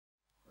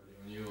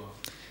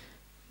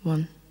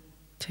1,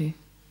 2,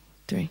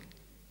 3,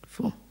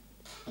 4.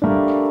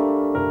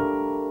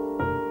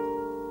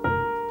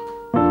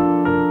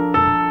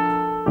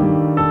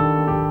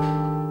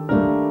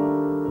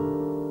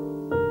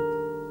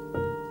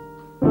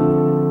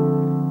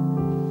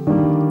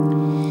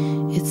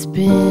 It's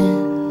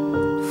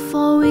been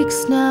 4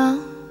 weeks now,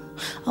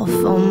 or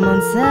 4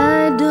 months,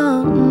 I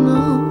don't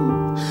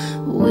know.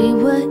 We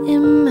were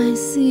in my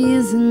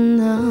season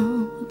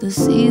now, the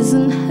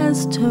season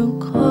has turned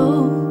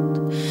cold.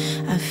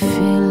 I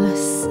feel a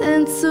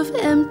sense of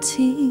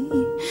empty,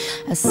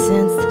 a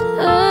sense that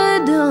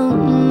I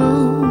don't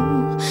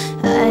know.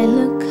 I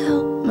look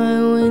out my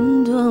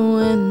window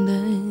and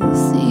I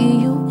see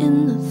you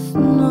in the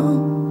snow.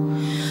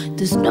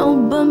 There's no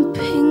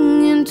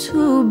bumping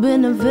into,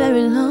 been a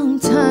very long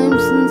time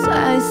since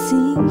I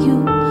see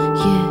you,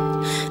 yeah.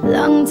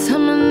 Long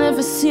time I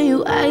never see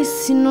you, I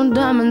see no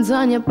diamonds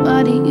on your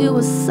body, you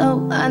were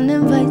so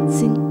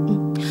uninviting.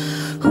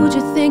 Who'd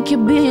you think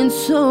you're being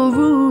so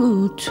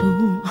rude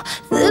to?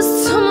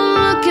 This time I'm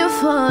looking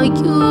for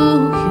you,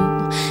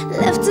 you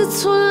left it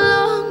too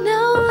long,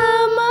 now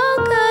I'm all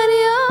gone,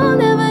 you'll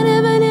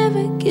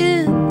never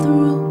get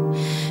through.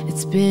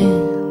 It's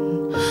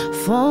been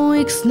 4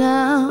 weeks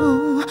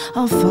now,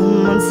 or 4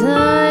 months,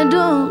 I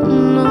don't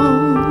know.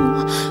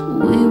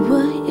 We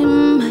were in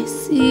my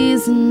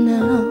season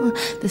now,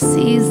 the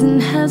season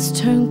has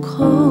turned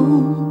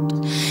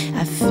cold.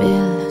 I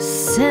feel a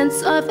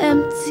sense of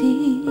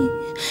empty,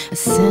 a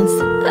sense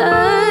that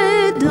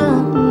I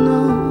don't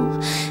know.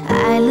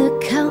 I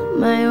look out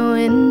my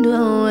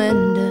window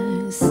and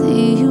I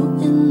see you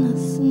in the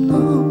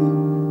snow.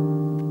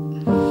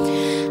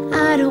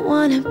 I don't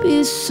wanna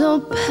be so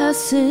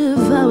passive,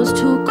 I was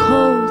too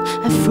cold,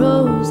 I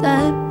froze,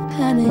 I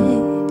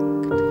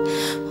panicked.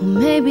 Well,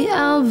 maybe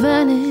I'll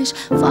vanish,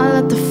 fall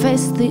at the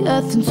face of the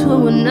earth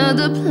into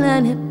another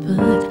planet,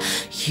 but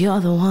you're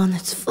the one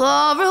that's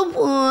far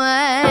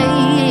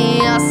away.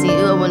 I'll see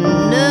you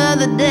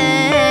another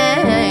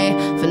day.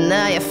 For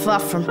now you're far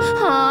from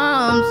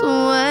harm's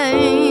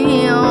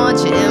way. I want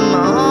you in my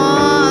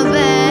arms,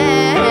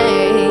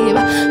 babe.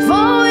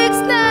 4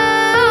 weeks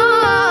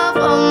now,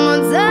 4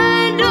 months, I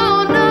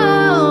don't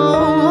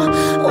know.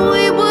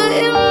 We were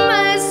in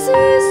my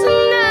season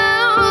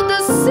now, the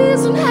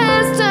season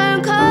has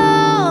turned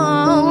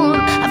cold.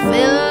 I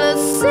feel a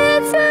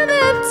sense of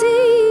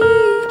empty,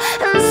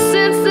 a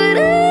sense that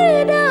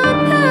I don't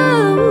know.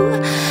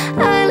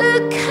 I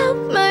look out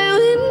my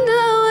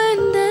window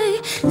and I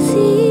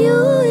see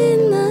you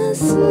in the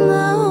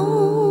snow.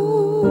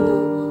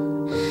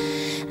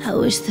 I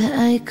wish that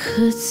I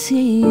could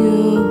see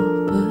you,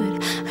 but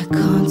I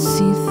can't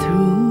see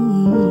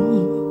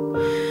through.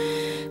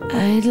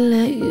 I'd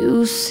let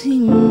you see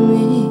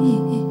me,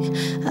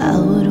 I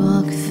would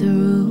walk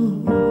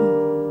through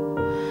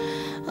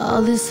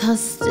all this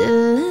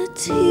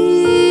hostility.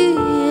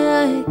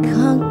 I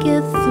can't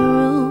get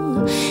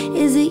through.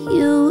 Is it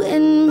you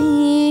and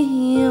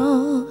me,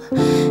 or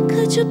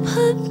could you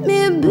put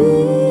me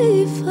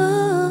before?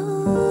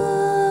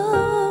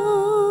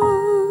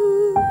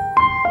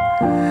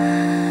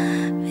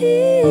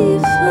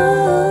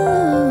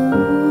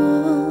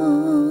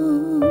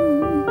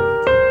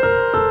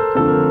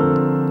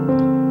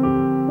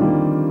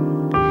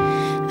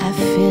 I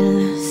feel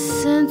a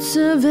sense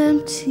of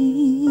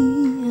empty,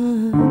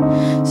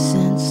 a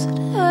sense that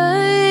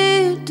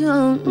I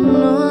don't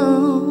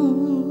know.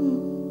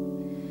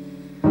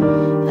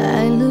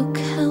 I look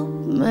out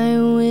my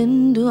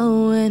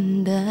window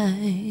and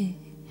I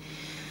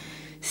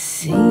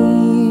see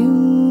you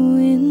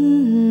in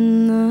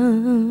the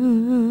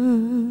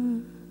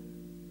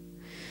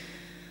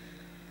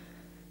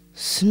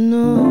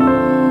snow.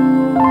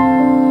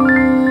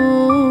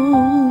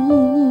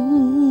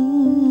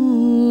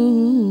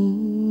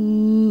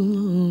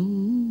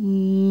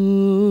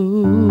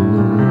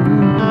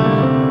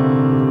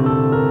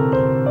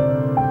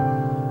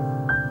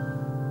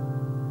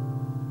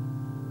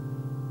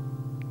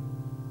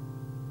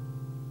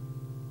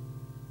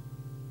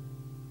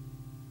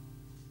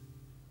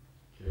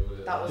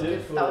 That was good.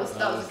 That was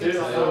a good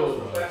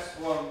one. Best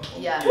one.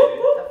 Yeah.